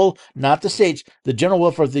people, not the states, the general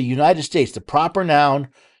welfare of the United States, the proper noun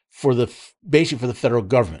for basically for the federal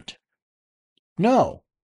government. No.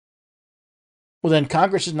 Well, then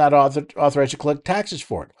Congress is not authorized to collect taxes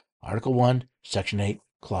for it. Article 1, Section 8,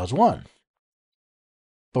 Clause 1.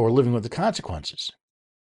 But we're living with the consequences.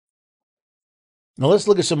 Now let's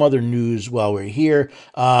look at some other news while we're here.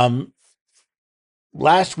 Last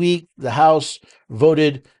week, the House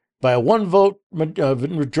voted by a one-vote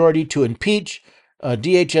majority to impeach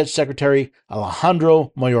DHS Secretary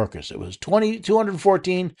Alejandro Mayorkas. It was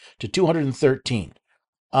 214 to 213.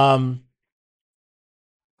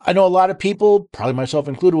 I know a lot of people, probably myself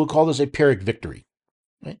included, will call this a Pyrrhic victory.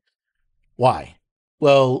 Right? Why?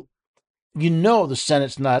 Well, you know the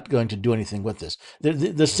Senate's not going to do anything with this.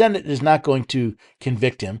 The Senate is not going to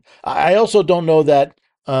convict him. I also don't know that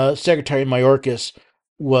Secretary Mayorkas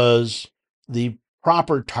was the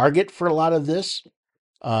proper target for a lot of this.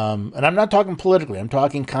 And I'm not talking politically. I'm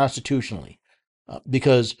talking constitutionally.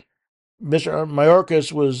 Because Mr.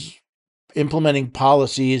 Mayorkas was implementing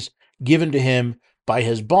policies given to him by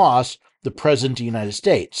his boss, the President of the United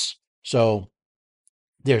States. So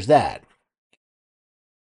there's that.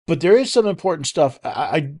 But there is some important stuff.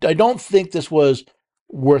 I don't think this was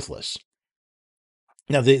worthless.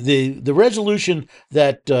 Now, the resolution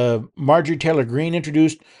that Marjorie Taylor Greene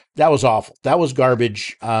introduced, that was awful. That was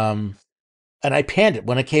garbage. And I panned it.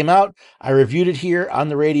 When it came out, I reviewed it here on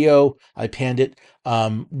the radio. I panned it.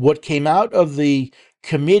 What came out of the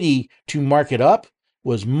committee to mark it up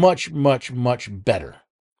was much, much, much better.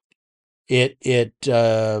 It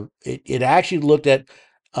actually looked at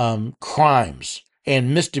crimes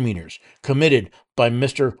and misdemeanors committed by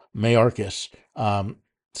Mr. Mayorkas.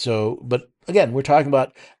 But again, we're talking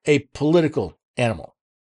about a political animal.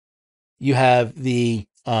 You have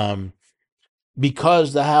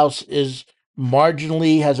because the House is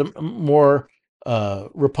marginally has more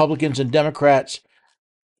Republicans and Democrats,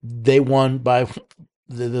 they won by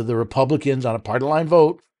the Republicans on a party line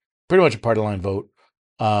vote, pretty much a party line vote,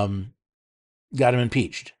 got him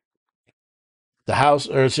impeached. The House,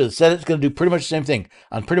 or so the Senate's going to do pretty much the same thing.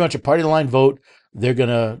 On pretty much a party line vote, they're going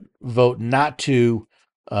to vote not to,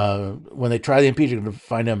 when they try the impeachment, they're going to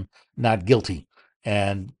find him not guilty.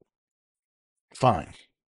 And fine.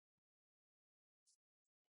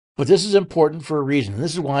 But this is important for a reason.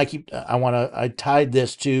 This is why I tied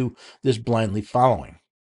this to this blindly following.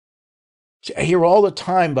 See, I hear all the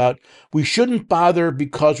time about we shouldn't bother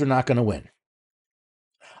because we're not going to win.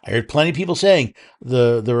 I heard plenty of people saying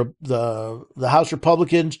the House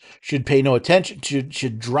Republicans should pay no attention,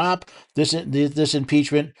 should drop this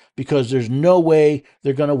impeachment because there's no way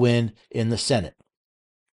they're going to win in the Senate.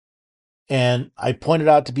 And I pointed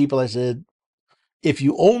out to people, I said, if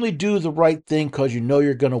you only do the right thing because you know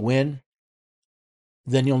you're going to win,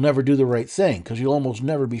 then you'll never do the right thing because you'll almost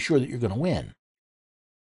never be sure that you're going to win.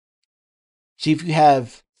 See, if you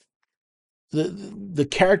have the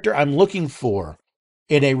character I'm looking for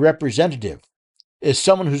in a representative is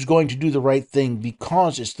someone who's going to do the right thing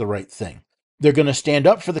because it's the right thing. They're going to stand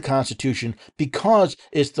up for the Constitution because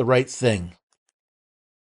it's the right thing,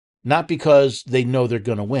 not because they know they're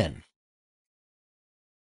going to win.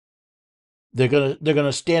 They're going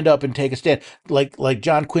to stand up and take a stand, like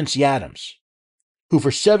John Quincy Adams, who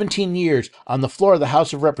for 17 years on the floor of the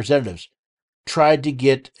House of Representatives tried to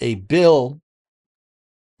get a bill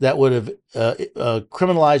that would have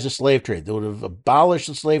criminalized the slave trade, that would have abolished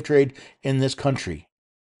the slave trade in this country.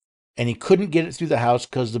 And he couldn't get it through the House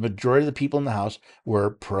because the majority of the people in the House were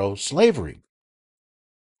pro-slavery.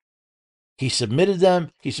 He submitted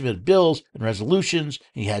bills and resolutions,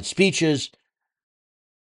 and he had speeches.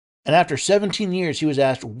 And after 17 years, he was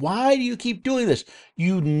asked, why do you keep doing this?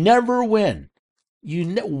 You never win.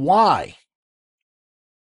 Why?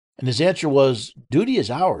 And his answer was, duty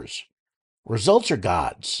is ours. Results are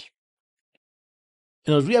God's.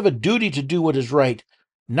 We have a duty to do what is right,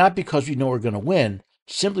 not because we know we're going to win,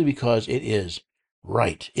 simply because it is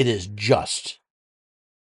right. It is just.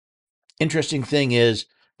 Interesting thing is,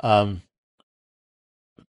 Mr.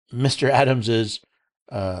 Adams is,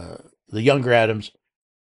 the younger Adams'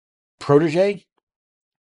 protege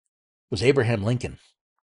was Abraham Lincoln,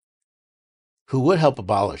 who would help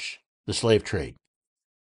abolish the slave trade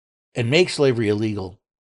and make slavery illegal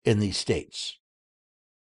in these states.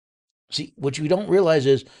 See, what you don't realize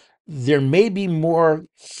is there may be more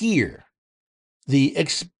here, the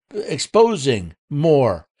exposing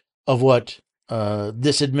more of what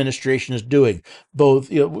this administration is doing, both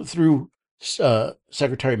through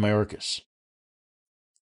Secretary Mayorkas.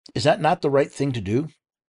 Is that not the right thing to do?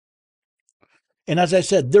 And as I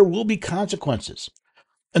said, there will be consequences.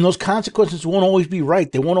 And those consequences won't always be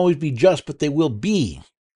right. They won't always be just, but they will be.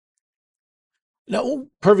 Now, a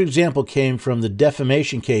perfect example came from the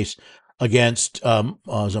defamation case against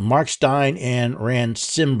Mark Stein and Rand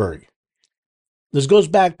Simberg. This goes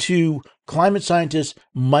back to climate scientist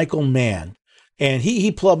Michael Mann, and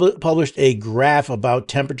he published a graph about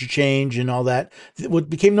temperature change and all that, what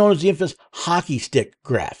became known as the infamous hockey stick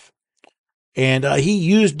graph. And he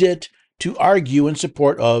used it to argue in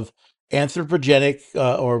support of anthropogenic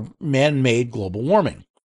or man-made global warming.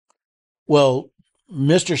 Well,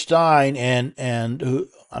 Mr. Stein and who,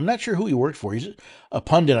 I'm not sure who he worked for. He's a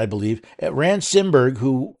pundit, I believe. At Rand Simberg,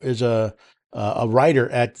 who is a writer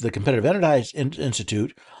at the Competitive Enterprise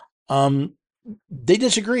Institute, they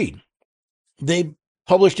disagreed. They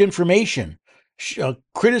published information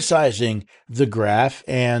criticizing the graph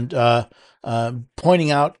and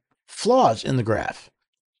pointing out flaws in the graph.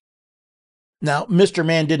 Now, Mr.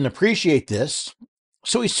 Mann didn't appreciate this,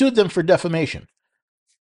 so he sued them for defamation,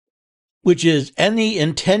 which is any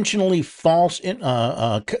intentionally false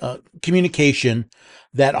communication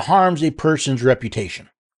that harms a person's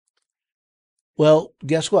reputation. Well,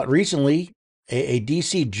 guess what? Recently, a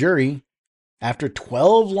D.C. jury, after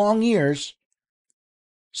 12 long years,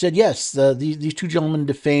 said, yes, these two gentlemen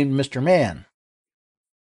defamed Mr. Mann.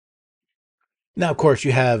 Now, of course,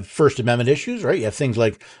 you have First Amendment issues, right? You have things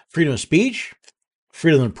like freedom of speech,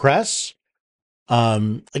 freedom of the press.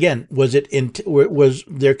 Again, was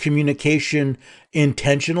their communication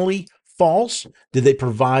intentionally false? Did they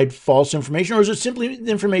provide false information, or is it simply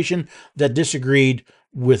information that disagreed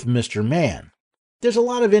with Mr. Mann? There's a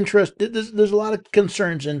lot of interest. There's a lot of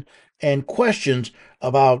concerns and questions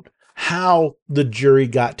about how the jury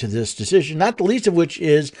got to this decision, not the least of which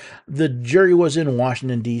is the jury was in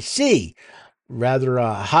Washington, D.C., rather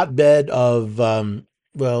a hotbed of,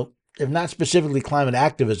 if not specifically climate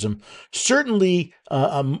activism, certainly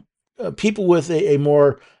people with a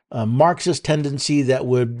more Marxist tendency that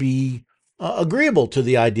would be agreeable to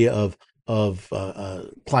the idea of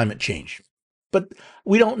climate change. But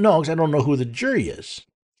we don't know, because I don't know who the jury is.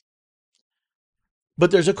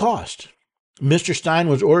 But there's a cost. Mr. Stein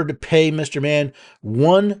was ordered to pay Mr. Mann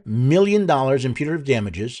 $1 million in punitive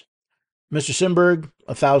damages. Mr. Simberg,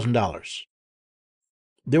 $1,000.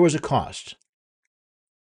 There was a cost.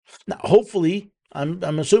 Now, hopefully,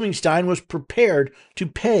 I'm assuming Stein was prepared to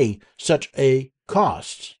pay such a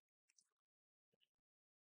cost.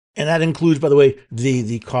 And that includes, by the way,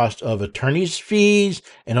 the cost of attorney's fees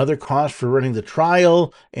and other costs for running the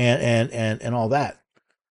trial and all that.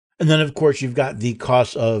 And then, of course, you've got the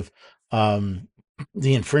cost of the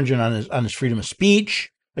infringement on his freedom of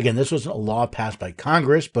speech. Again, this wasn't a law passed by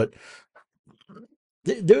Congress, but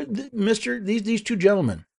these two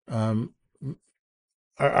gentlemen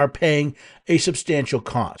are paying a substantial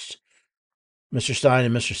cost, Mr. Stein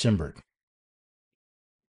and Mr. Simberg.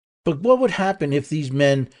 But what would happen if these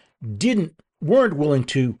men weren't willing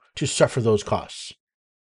to suffer those costs?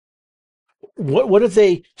 What if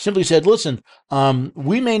they simply said, listen,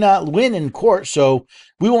 we may not win in court, so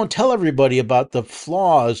we won't tell everybody about the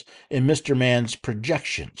flaws in Mr. Mann's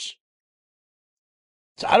projections?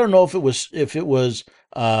 So I don't know if it was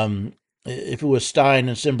Stein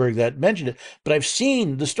and Simberg that mentioned it, but I've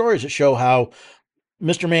seen the stories that show how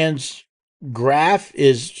Mr. Mann's graph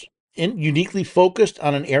is uniquely focused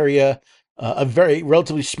on an area, a very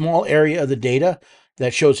relatively small area of the data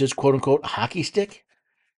that shows his quote unquote hockey stick,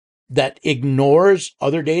 that ignores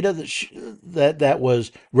other data that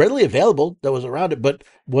was readily available, that was around it, but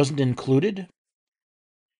wasn't included.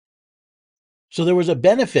 So there was a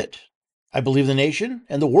benefit. I believe the nation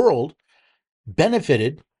and the world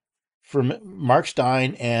benefited from Mark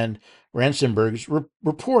Stein and Rand Simberg's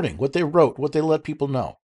reporting, what they wrote, what they let people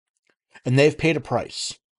know. And they've paid a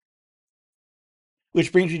price.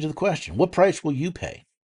 Which brings you to the question, what price will you pay?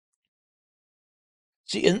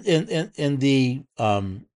 See, in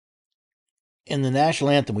the national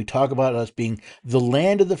anthem, we talk about us being the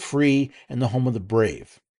land of the free and the home of the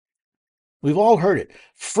brave. We've all heard it.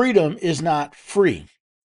 Freedom is not free.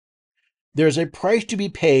 There's a price to be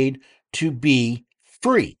paid to be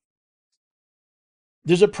free.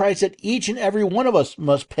 There's a price that each and every one of us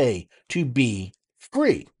must pay to be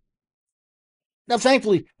free. Now,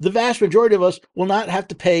 thankfully, the vast majority of us will not have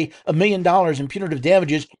to pay $1 million in punitive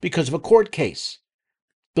damages because of a court case.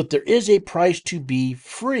 But there is a price to be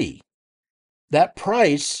free. That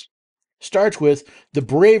price starts with the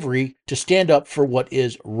bravery to stand up for what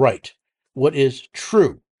is right, what is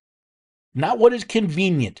true, not what is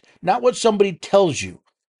convenient, not what somebody tells you,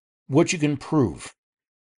 what you can prove.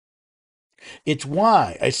 It's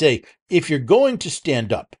why I say, if you're going to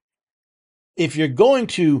stand up, if you're going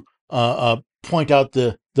to point out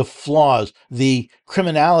the flaws, the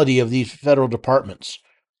criminality of these federal departments,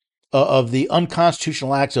 of the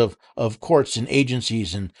unconstitutional acts of courts and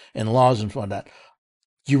agencies and laws and whatnot,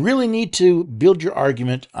 you really need to build your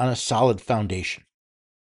argument on a solid foundation.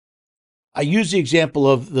 I use the example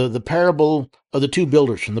of the parable of the two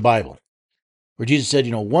builders from the Bible, where Jesus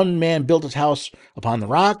said, one man built his house upon the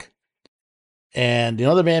rock, and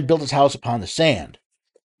another man built his house upon the sand.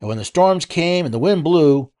 And when the storms came and the wind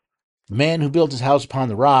blew, the man who built his house upon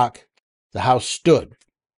the rock, the house stood.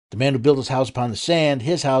 The man who built his house upon the sand,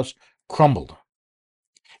 his house crumbled.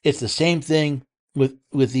 It's the same thing with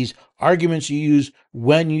these arguments you use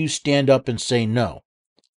when you stand up and say no.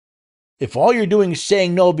 If all you're doing is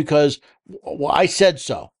saying no because, well, I said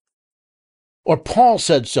so, or Paul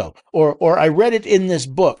said so, or I read it in this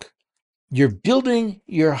book, you're building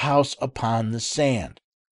your house upon the sand.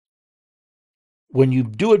 When you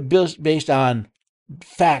do it based on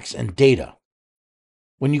facts and data,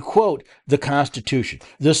 when you quote the Constitution,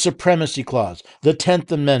 the Supremacy Clause, the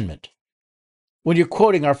 10th Amendment, when you're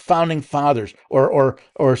quoting our founding fathers or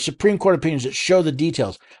Supreme Court opinions that show the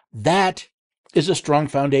details, that is a strong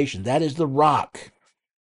foundation. That is the rock.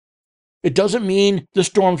 It doesn't mean the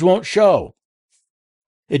storms won't show.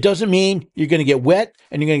 It doesn't mean you're going to get wet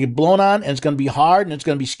and you're going to get blown on and it's going to be hard and it's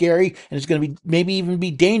going to be scary and it's going to be maybe even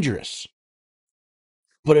be dangerous.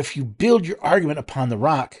 But if you build your argument upon the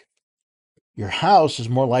rock, your house is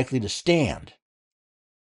more likely to stand.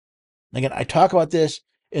 Again, I talk about this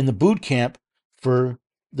in the boot camp for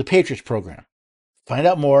the Patriots program. Find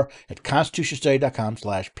out more at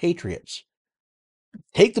constitutionstudy.com/patriots.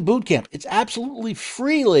 Take the boot camp. It's absolutely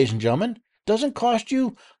free, ladies and gentlemen. It doesn't cost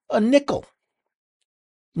you a nickel.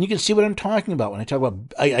 And you can see what I'm talking about when I talk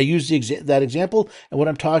about, I use that example and what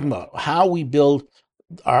I'm talking about, how we build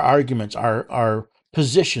our arguments, our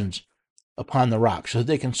positions upon the rock so that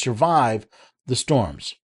they can survive the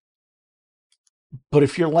storms. But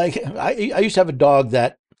if you're like, I used to have a dog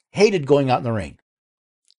that hated going out in the rain.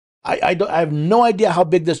 I have no idea how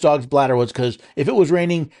big this dog's bladder was, because if it was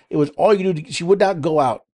raining, it was all you could do. She would not go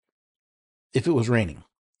out if it was raining.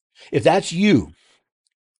 If that's you,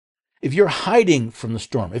 if you're hiding from the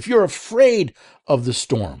storm, if you're afraid of the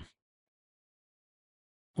storm,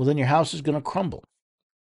 well, then your house is going to crumble,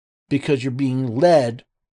 because you're being led.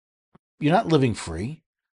 You're not living free.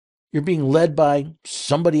 You're being led by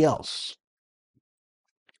somebody else.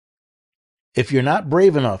 If you're not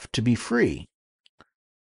brave enough to be free,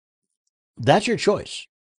 that's your choice.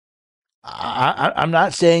 I'm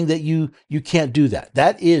not saying that you can't do that.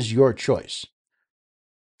 That is your choice.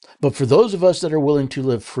 But for those of us that are willing to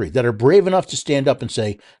live free, that are brave enough to stand up and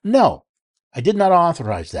say, no, I did not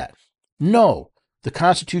authorize that. No, the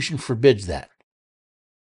Constitution forbids that.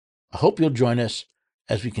 I hope you'll join us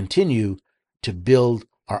as we continue to build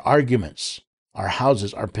our arguments, our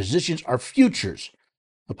houses, our positions, our futures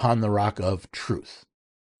upon the rock of truth.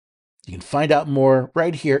 You can find out more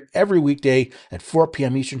right here every weekday at 4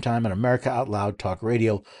 p.m. Eastern Time on America Out Loud Talk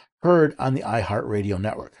Radio, heard on the iHeartRadio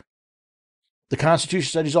network. The Constitution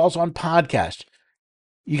Study is also on podcast.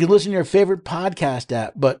 You can listen to your favorite podcast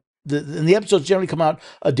app, but the episodes generally come out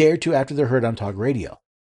a day or two after they're heard on talk radio.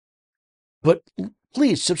 But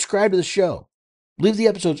please subscribe to the show. Leave the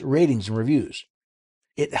episodes ratings and reviews.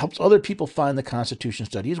 It helps other people find the Constitution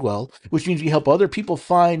Study as well, which means we help other people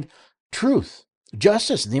find truth,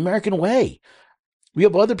 justice, and the American way. We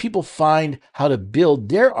help other people find how to build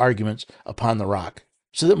their arguments upon the rock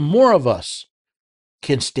so that more of us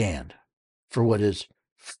can stand for what is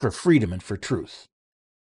for freedom and for truth.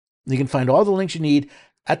 You can find all the links you need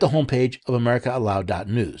at the homepage of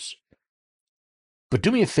AmericaOutloud.news. But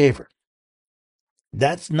do me a favor.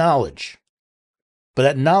 That's knowledge. But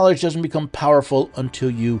that knowledge doesn't become powerful until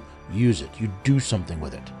you use it. You do something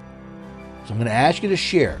with it. So I'm going to ask you to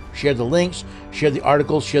share. Share the links, share the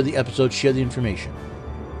articles, share the episodes, share the information.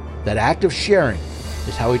 That act of sharing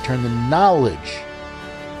is how we turn the knowledge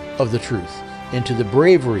of the truth into the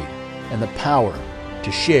bravery and the power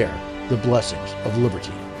to share the blessings of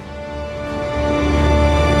liberty.